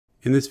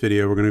In this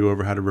video, we're going to go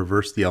over how to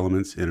reverse the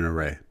elements in an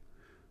array.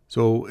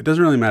 So it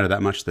doesn't really matter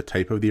that much the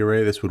type of the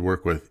array. This would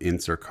work with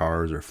ints or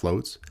chars or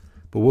floats,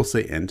 but we'll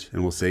say int,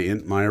 and we'll say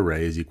int my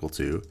array is equal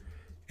to,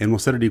 and we'll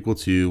set it equal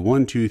to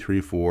 1, 2, 3,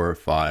 4,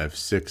 5,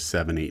 6,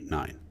 7, 8,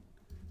 9.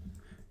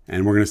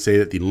 And we're going to say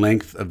that the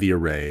length of the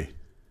array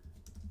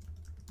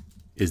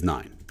is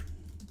 9.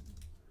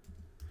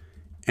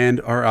 And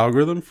our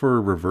algorithm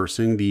for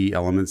reversing the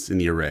elements in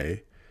the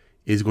array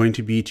is going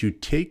to be to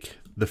take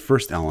the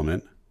first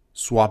element,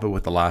 swap it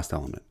with the last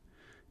element.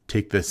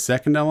 Take the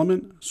second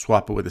element,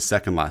 swap it with the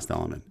second last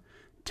element.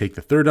 Take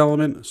the third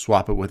element,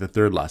 swap it with the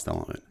third last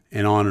element,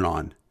 and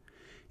on,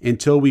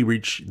 until we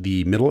reach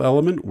the middle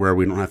element where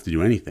we don't have to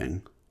do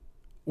anything.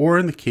 Or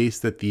in the case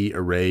that the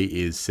array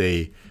is,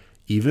 say,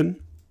 even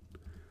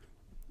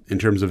in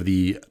terms of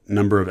the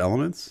number of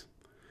elements,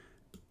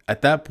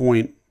 at that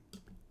point,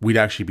 we'd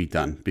actually be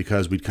done,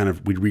 because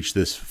we'd reach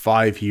this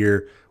 5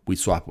 here, we'd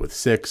swap it with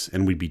 6,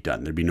 and we'd be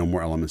done. There'd be no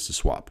more elements to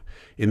swap.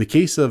 In the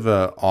case of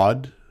an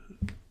odd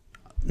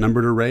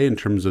numbered array, in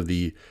terms of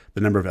the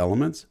number of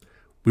elements,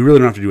 we really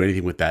don't have to do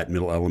anything with that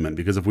middle element,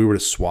 because if we were to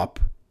swap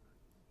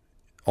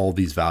all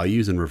these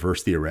values and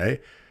reverse the array,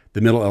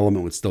 the middle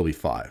element would still be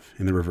 5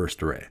 in the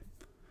reversed array.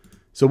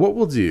 So what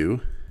we'll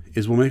do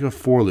is we'll make a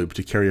for loop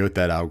to carry out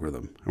that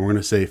algorithm. And we're going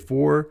to say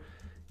for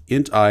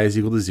int I is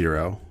equal to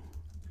 0,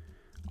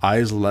 I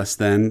is less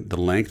than the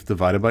length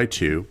divided by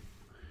 2,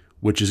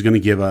 which is going to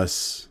give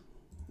us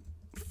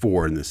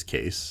 4 in this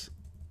case,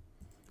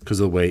 because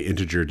of the way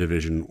integer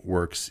division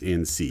works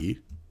in C.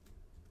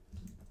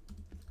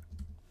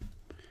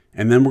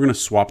 And then we're going to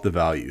swap the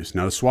values.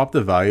 Now to swap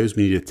the values,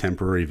 we need a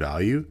temporary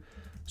value.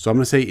 So I'm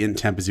going to say int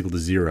temp is equal to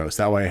 0.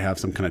 So that way I have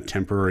some kind of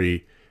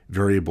temporary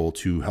variable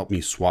to help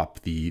me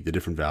swap the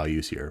different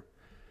values here.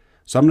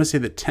 So I'm going to say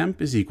that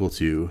temp is equal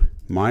to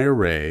my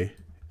array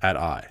at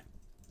I.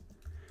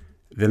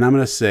 Then I'm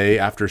going to say,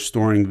 after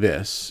storing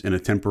this in a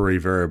temporary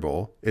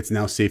variable, it's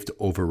now safe to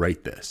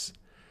overwrite this.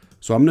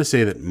 So I'm going to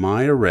say that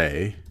my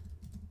array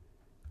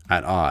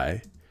at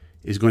I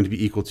is going to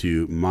be equal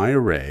to my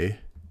array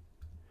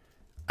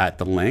at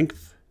the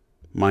length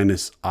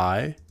minus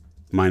I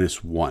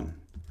minus 1.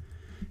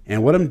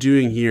 And what I'm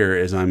doing here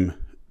is I'm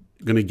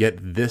going to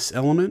get this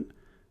element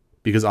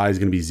because I is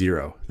going to be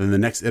 0. Then the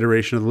next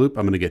iteration of the loop,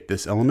 I'm going to get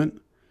this element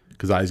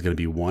because I is going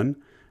to be 1.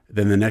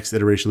 Then the next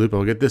iteration loop,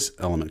 I'll get this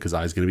element because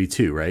I is going to be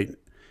 2, right? And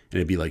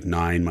it'd be like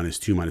 9 minus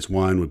 2 minus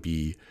 1 would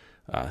be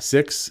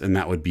 6. And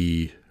that would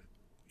be,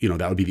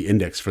 that would be the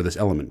index for this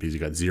element, because you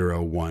got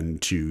 0, 1,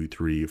 2,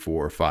 3,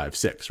 4, 5,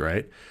 6,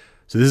 right?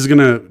 So this is going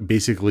to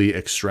basically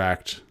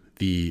extract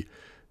the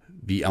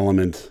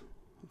element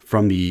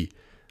from the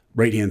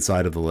right-hand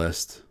side of the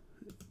list,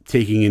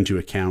 taking into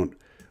account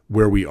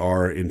where we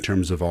are in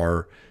terms of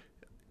our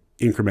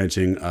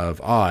incrementing of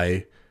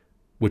I,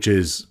 which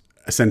is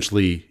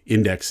essentially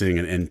indexing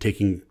and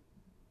taking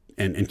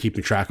and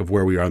keeping track of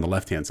where we are on the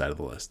left-hand side of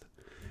the list.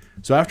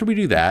 So after we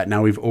do that,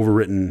 now we've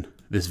overwritten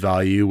this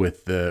value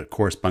with the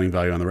corresponding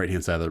value on the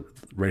right-hand side of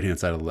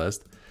the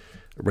list,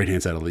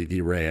 right-hand side of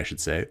the array, I should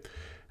say.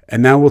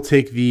 And now we'll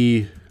take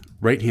the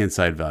right-hand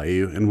side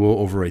value and we'll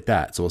overwrite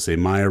that. So we'll say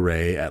my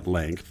array at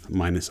length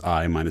minus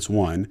I minus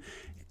 1,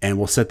 and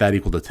we'll set that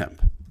equal to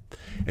temp.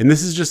 And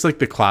this is just like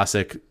the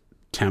classic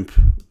temp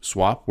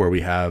swap, where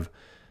we have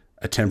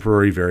a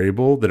temporary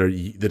variable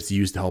that's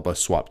used to help us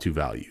swap two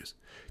values.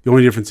 The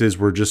only difference is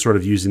we're just sort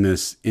of using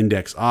this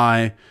index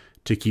I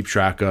to keep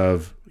track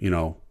of,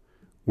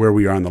 where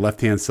we are on the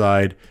left-hand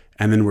side,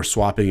 and then we're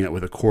swapping it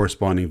with a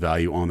corresponding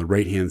value on the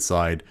right-hand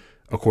side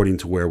according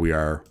to where we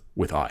are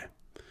with I.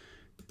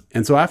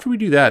 And so after we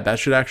do that, that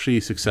should actually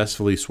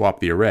successfully swap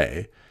the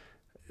array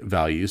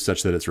values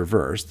such that it's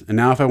reversed. And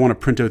now if I want to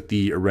print out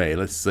the array,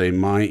 let's say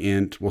my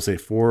int, we'll say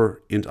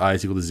for int I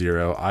is equal to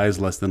 0, I is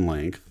less than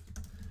length,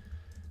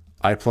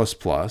 I plus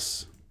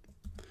plus,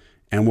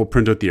 and we'll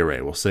print out the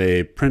array. We'll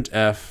say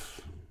printf,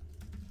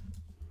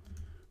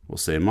 we'll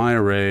say my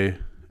array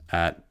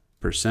at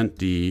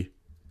 %d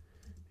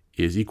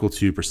is equal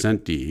to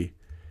 %d,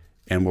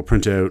 and we'll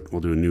print out,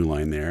 we'll do a new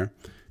line there,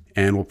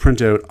 and we'll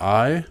print out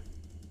I,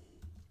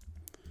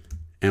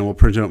 and we'll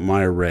print out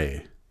my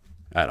array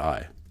at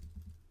I.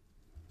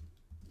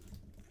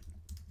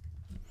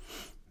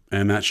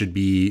 And that should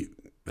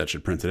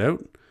print it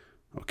out.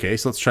 Okay,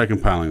 so let's try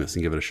compiling this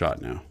and give it a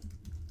shot now.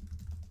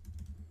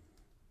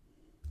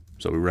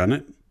 So we run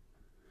it,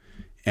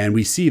 and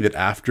we see that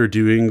after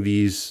doing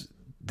these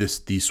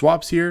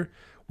swaps here,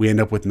 we end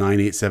up with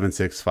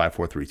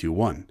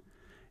 98765431.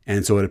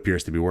 And so it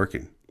appears to be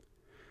working.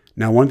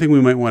 Now, one thing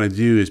we might want to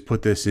do is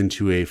put this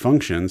into a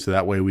function, so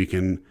that way we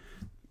can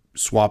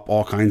swap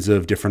all kinds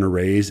of different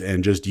arrays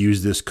and just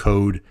use this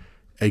code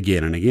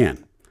again and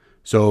again.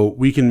 So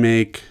we can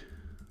make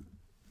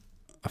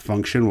a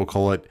function, we'll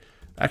call it,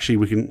 actually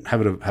we can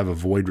have a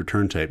void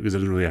return type, because it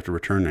doesn't really have to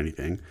return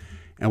anything.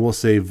 And we'll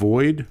say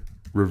void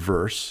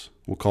reverse,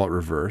 we'll call it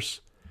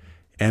reverse,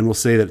 and we'll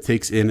say that it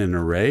takes in an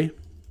array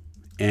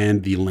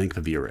and the length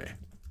of the array.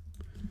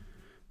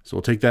 So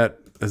we'll take that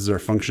as our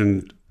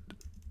function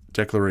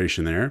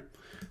declaration there.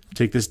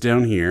 take this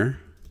down here,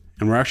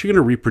 and we're actually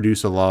going to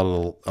reproduce a lot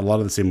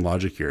of the same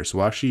logic here. So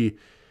we'll actually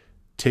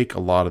take a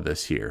lot of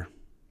this here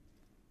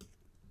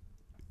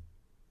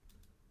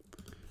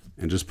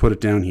and just put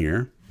it down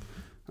here.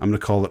 I'm going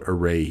to call it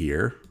array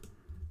here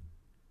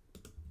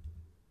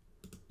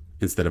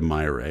instead of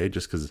my array,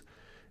 just because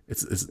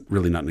it's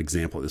really not an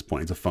example at this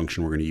point. It's a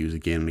function we're going to use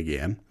again and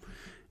again.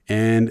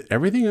 And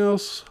everything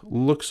else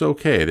looks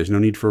okay. There's no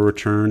need for a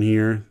return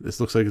here. This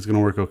looks like it's going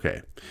to work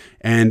okay.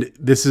 And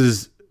this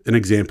is an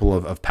example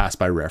of pass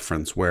by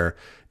reference, where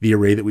the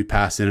array that we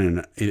pass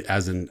in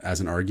as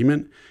an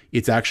argument,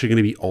 it's actually going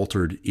to be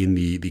altered in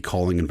the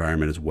calling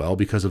environment as well,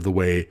 because of the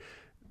way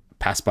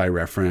pass by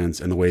reference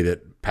and the way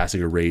that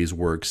passing arrays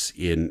works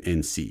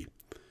in C.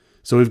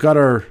 So we've got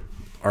our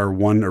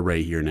one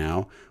array here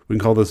now. We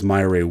can call this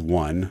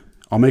myArray1.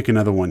 I'll make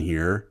another one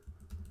here.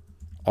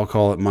 I'll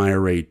call it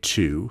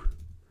myArray2.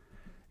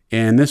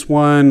 And this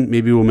one,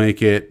 maybe we'll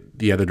make it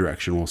the other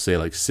direction. We'll say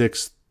like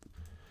 6,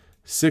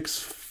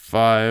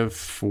 5,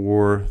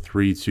 4,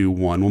 3, 2,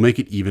 1. We'll make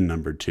it even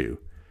numbered too.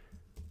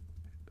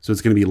 So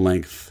it's going to be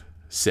length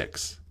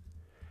 6.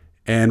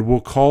 And we'll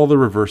call the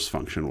reverse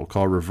function. We'll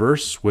call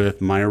reverse with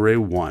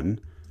myArray1,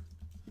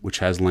 which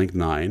has length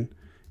 9.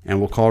 And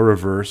we'll call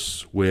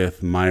reverse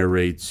with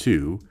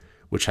myArray2,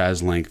 which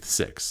has length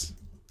 6.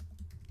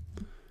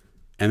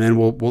 And then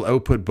we'll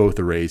output both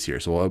arrays here.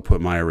 So we'll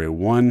output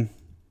myArray1.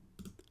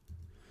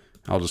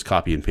 I'll just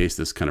copy and paste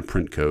this kind of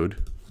print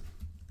code.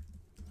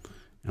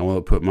 And we'll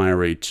output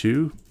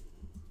myArray2.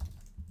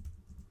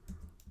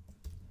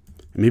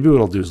 And maybe what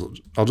I'll do is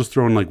I'll just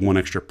throw in like one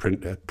extra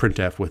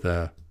printf with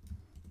a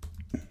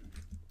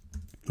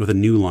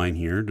new line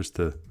here, just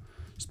to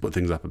split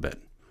things up a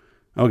bit.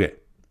 Okay,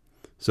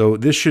 so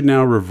this should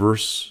now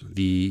reverse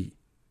the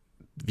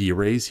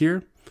arrays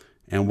here,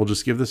 and we'll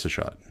just give this a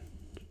shot.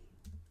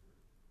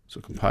 So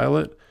compile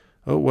it.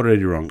 Oh, what did I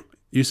do wrong?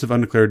 Use of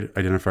undeclared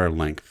identifier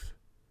length.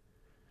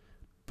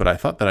 But I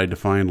thought that I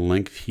defined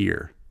length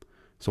here.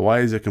 So why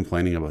is it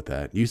complaining about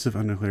that? Use of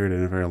undeclared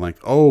identifier length.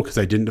 Oh, because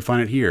I didn't define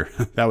it here.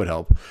 That would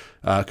help.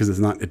 Because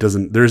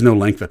there is no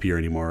length up here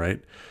anymore,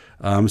 right?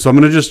 So I'm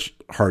going to just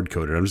hard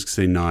code it. I'm just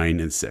going to say 9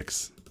 and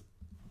 6.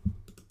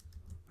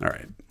 All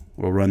right,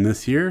 we'll run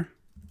this here.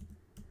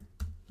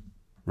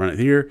 Run it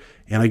here,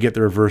 and I get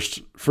the reversed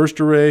first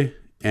array,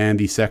 and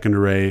the second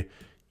array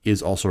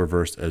is also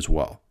reversed as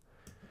well.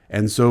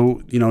 And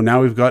so,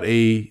 now we've got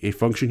a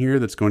function here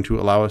that's going to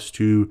allow us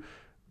to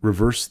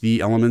reverse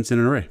the elements in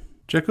an array.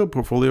 Check out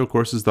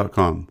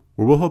portfoliocourses.com,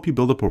 where we'll help you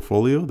build a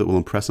portfolio that will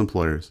impress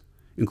employers,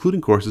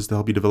 including courses to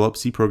help you develop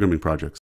C programming projects.